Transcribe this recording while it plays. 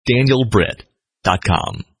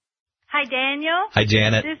DanielBritt.com. Hi, Daniel. Hi,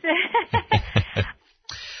 Janet.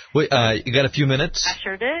 Wait, you got a few minutes? I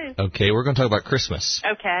sure do. Okay, we're going to talk about Christmas.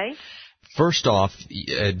 Okay. First off,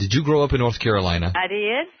 did you grow up in North Carolina? I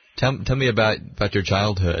did. Tell me about your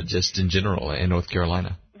childhood, just in general, in North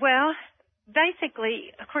Carolina. Well,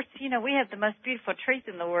 basically, of course, we have the most beautiful trees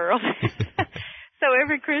in the world. So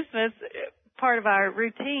every Christmas, part of our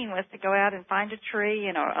routine was to go out and find a tree,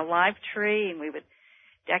 a live tree, and we would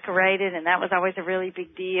decorate it, and that was always a really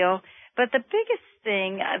big deal. But the biggest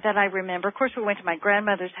thing that I remember, of course, we went to my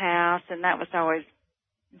grandmother's house, and that was always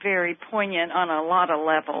very poignant on a lot of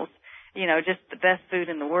levels. Just the best food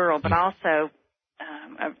in the world, but also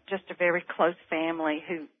just a very close family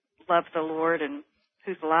who loved the Lord and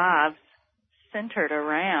whose lives centered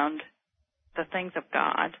around the things of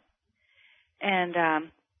God. And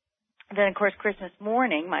then, of course, Christmas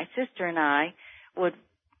morning, my sister and I would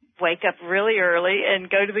wake up really early and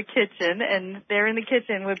go to the kitchen, and there in the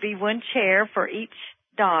kitchen would be one chair for each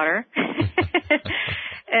daughter.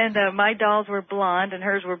 And my dolls were blonde and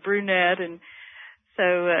hers were brunette, and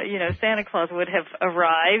so, Santa Claus would have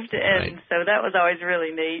arrived, and so that was always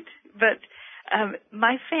really neat. But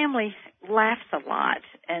my family laughs a lot,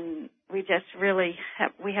 and we just really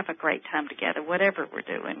have a great time together, whatever we're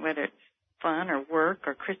doing, whether it's fun or work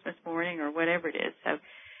or Christmas morning or whatever it is. So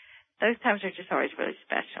those times are just always really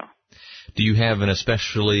special. Do you have an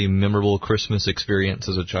especially memorable Christmas experience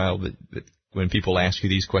as a child that when people ask you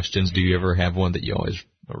these questions, do you ever have one that you always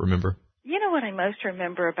remember? What I most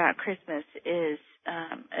remember about Christmas is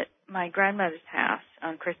at my grandmother's house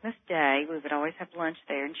on Christmas Day. We would always have lunch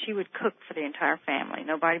there, and she would cook for the entire family.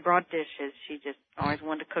 Nobody brought dishes. She just always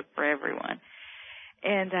wanted to cook for everyone.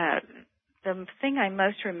 And the thing I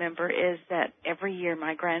most remember is that every year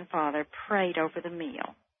my grandfather prayed over the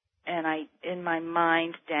meal. And in my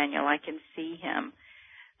mind, Daniel, I can see him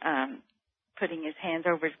putting his hands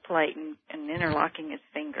over his plate and interlocking his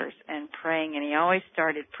fingers and praying. And he always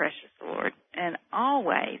started, "Precious Lord." And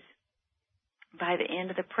always, by the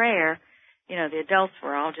end of the prayer, the adults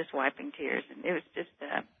were all just wiping tears. And it was just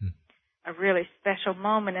a really special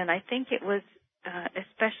moment. And I think it was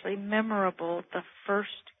especially memorable the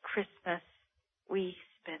first Christmas we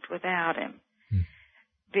spent without him,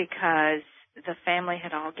 because the family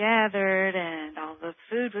had all gathered and all the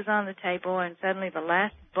food was on the table, and suddenly the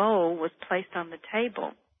last bowl was placed on the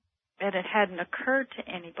table. And it hadn't occurred to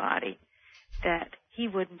anybody that he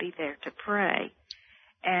wouldn't be there to pray.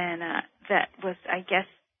 And that was, I guess,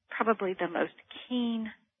 probably the most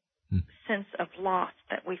keen sense of loss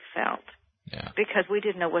that we felt, because we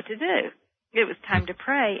didn't know what to do. It was time to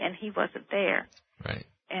pray, and he wasn't there. Right.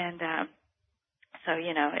 And so,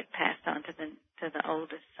 it passed on to the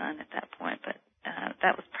oldest son at that point. But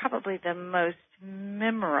that was probably the most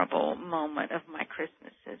memorable moment of my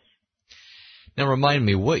Christmases. Now, remind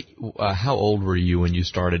me, how old were you when you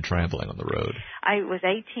started traveling on the road? I was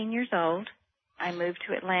 18 years old. I moved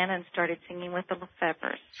to Atlanta and started singing with the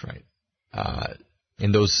Lefevres. That's right.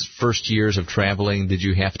 In those first years of traveling, did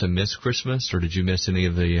you have to miss Christmas, or did you miss any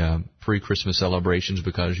of the pre-Christmas celebrations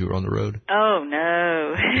because you were on the road? Oh,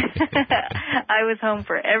 no. I was home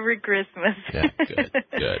for every Christmas. Yeah,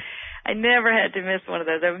 good. I never had to miss one of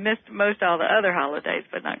those. I missed most all the other holidays,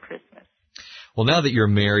 but not Christmas. Well, now that you're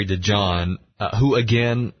married to John, who,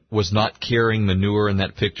 again, was not carrying manure in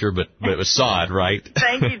that picture, but it was sod, right?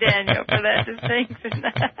 Thank you, Daniel, for that distinction.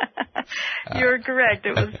 You're correct.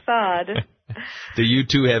 It was sod. Do you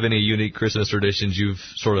two have any unique Christmas traditions you've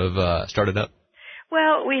sort of started up?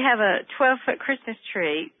 Well, we have a 12-foot Christmas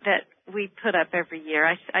tree that we put up every year.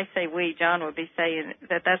 I say we. John would be saying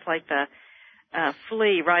that's like the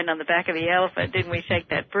flea riding on the back of the elephant. Didn't we shake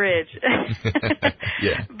that bridge?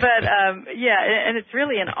 Yeah. But, and it's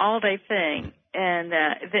really an all-day thing. And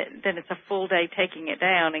then it's a full day taking it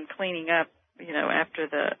down and cleaning up, after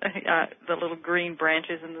the little green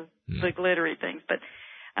branches and the glittery things. But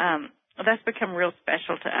that's become real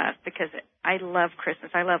special to us because I love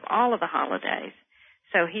Christmas. I love all of the holidays.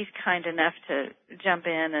 So he's kind enough to jump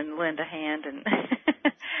in and lend a hand and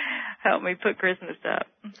help me put Christmas up.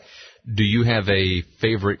 Do you have a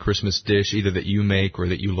favorite Christmas dish, either that you make or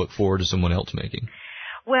that you look forward to someone else making?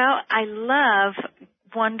 Well, I love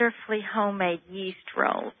wonderfully homemade yeast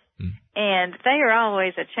rolls, and they are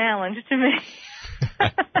always a challenge to me.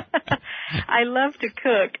 I love to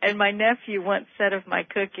cook, and my nephew once said of my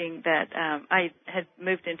cooking that I had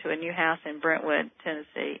moved into a new house in Brentwood,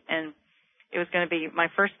 Tennessee, and it was going to be my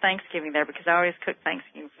first Thanksgiving there because I always cook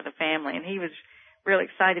Thanksgiving for the family, and he was real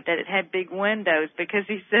excited that it had big windows because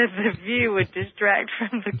he said the view would distract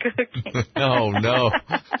from the cooking. Oh, no.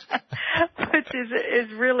 Which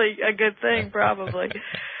is really a good thing, probably.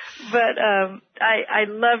 But I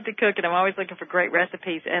love to cook, and I'm always looking for great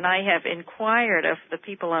recipes. And I have inquired of the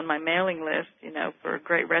people on my mailing list, for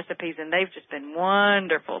great recipes, and they've just been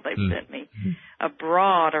wonderful. They've sent me a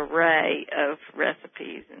broad array of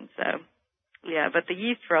recipes. And so, yeah, but the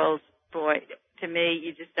yeast rolls, boy, to me,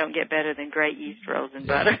 you just don't get better than great yeast rolls and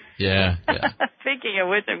butter. Yeah. Speaking of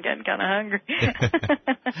which, I'm getting kind of hungry.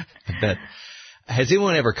 I bet. Has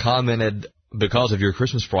anyone ever commented, because of your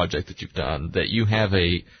Christmas project that you've done, that you have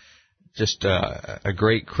a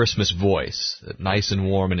great Christmas voice, nice and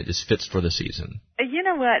warm, and it just fits for the season? You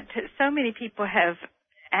know what? So many people have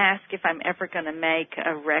asked if I'm ever going to make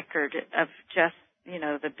a record of just,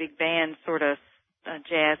 the big band sort of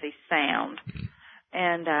jazzy sound.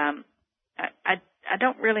 And I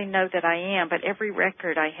don't really know that I am, but every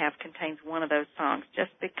record I have contains one of those songs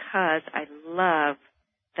just because I love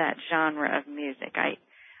that genre of music.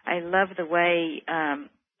 I love the way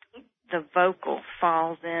the vocal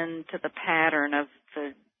falls into the pattern of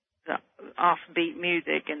the offbeat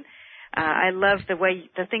music, and I love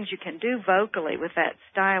the things you can do vocally with that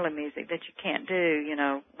style of music that you can't do,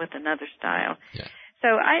 with another style. Yeah. So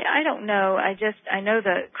I don't know. I know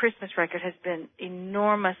the Christmas record has been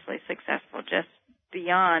enormously successful, just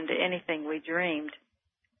beyond anything we dreamed.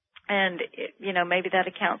 And, maybe that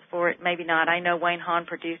accounts for it, maybe not. I know Wayne Hahn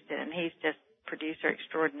produced it, and he's just producer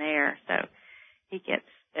extraordinaire, so he gets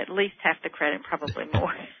at least half the credit, probably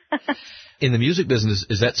more. In the music business,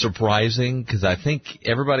 is that surprising? Because I think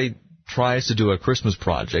everybody tries to do a Christmas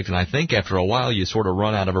project, and I think after a while you sort of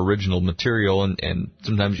run out of original material, and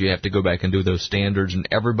sometimes you have to go back and do those standards, and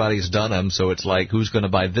everybody's done them, so it's like, who's going to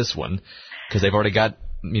buy this one? Because they've already got,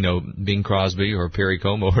 Bing Crosby or Perry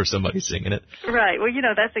Como or somebody singing it. Right. Well,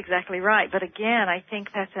 that's exactly right. But again, I think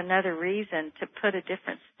that's another reason to put a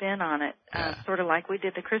different spin on it, sort of like we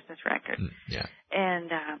did the Christmas record. Yeah.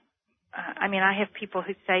 And, I have people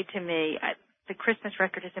who say to me, the Christmas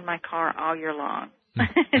record is in my car all year long,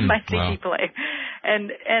 in my CD player.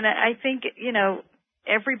 And I think,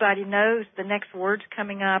 everybody knows the next word's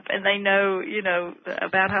coming up, and they know,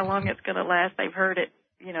 about how long it's going to last. They've heard it,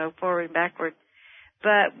 forward and backward.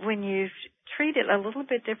 But when you treat it a little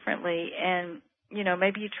bit differently and,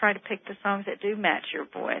 maybe you try to pick the songs that do match your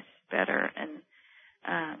voice better and,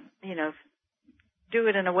 do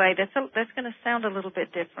it in a way that's going to sound a little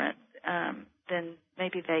bit different, then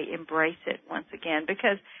maybe they embrace it once again.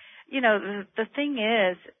 Because, the thing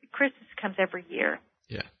is, Christmas comes every year.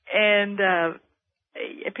 Yeah. And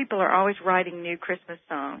people are always writing new Christmas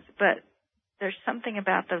songs, but there's something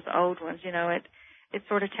about those old ones, it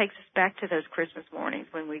sort of takes us back to those Christmas mornings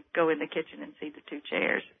when we go in the kitchen and see the two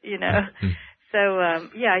chairs, So,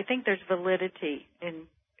 I think there's validity in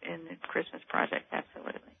the Christmas project,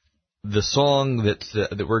 absolutely. The song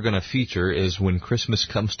that we're going to feature is When Christmas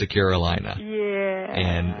Comes to Carolina. Yeah.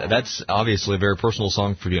 And that's obviously a very personal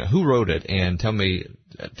song for you. Who wrote it? And tell me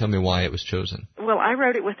why it was chosen. Well, I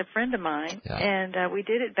wrote it with a friend of mine, and we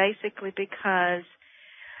did it basically because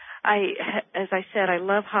as I said, I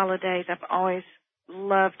love holidays. I've always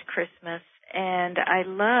loved Christmas, and I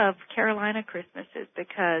love Carolina Christmases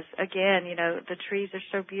because, again, the trees are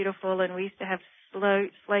so beautiful, and we used to have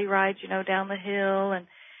sleigh rides, down the hill and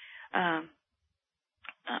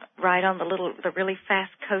ride on the really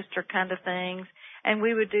fast coaster kind of things, and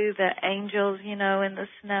we would do the angels, in the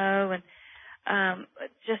snow, and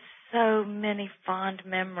just so many fond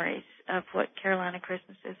memories of what Carolina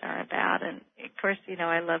Christmases are about. And of course,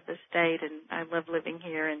 I love the state, and I love living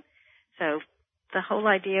here, and so the whole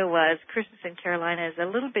idea was Christmas in Carolina is a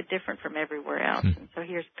little bit different from everywhere else, and so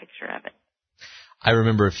here's a picture of it. I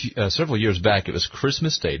remember several years back, it was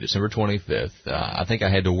Christmas Day, December 25th. I think I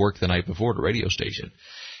had to work the night before at a radio station.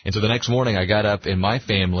 And so the next morning I got up, and my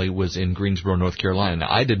family was in Greensboro, North Carolina. Now,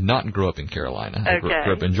 I did not grow up in Carolina. I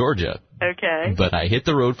grew up in Georgia. Okay. But I hit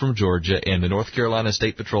the road from Georgia, and the North Carolina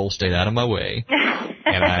State Patrol stayed out of my way.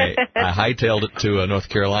 And I hightailed it to North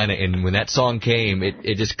Carolina, and when that song came,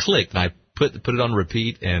 it just clicked, and I put it on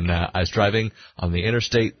repeat, and I was driving on the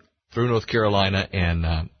interstate through North Carolina, and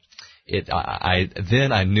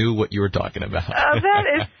I knew what you were talking about. Oh, that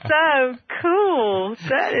is so cool.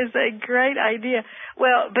 That is a great idea.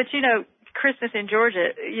 Well, but Christmas in Georgia,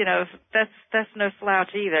 that's no slouch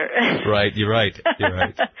either. Right, you're right.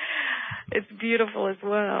 It's beautiful as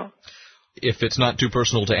well. If it's not too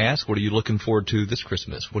personal to ask, what are you looking forward to this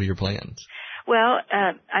Christmas? What are your plans? Well,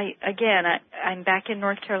 I'm back in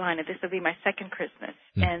North Carolina. This will be my second Christmas,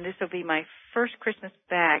 and this will be my first Christmas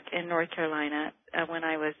back in North Carolina when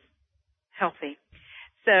I was healthy.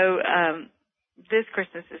 So this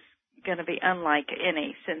Christmas is going to be unlike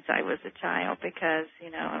any since I was a child because,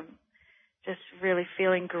 I'm just really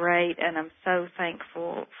feeling great, and I'm so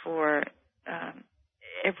thankful for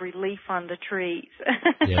every leaf on the trees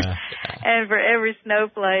Yeah. and for every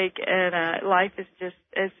snowflake. And life is just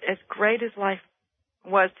as great as life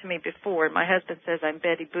was to me before. My husband says I'm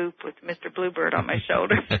Betty Boop with Mr. Bluebird on my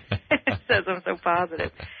shoulder. He says I'm so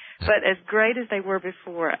positive. But as great as they were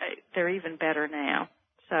before, they're even better now.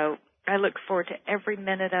 So I look forward to every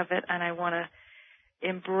minute of it, and I want to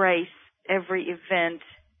embrace every event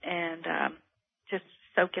and just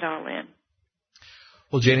soak it all in.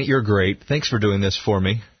 Well, Janet, you're great. Thanks for doing this for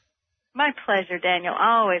me. My pleasure, Daniel.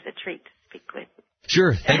 Always a treat to speak with you.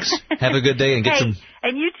 Sure. Thanks. Have a good day and get some.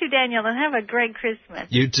 And you too, Daniel, and have a great Christmas.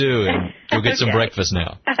 You too. And go get some breakfast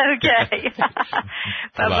now. Okay.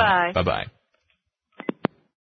 Bye-bye. Bye-bye.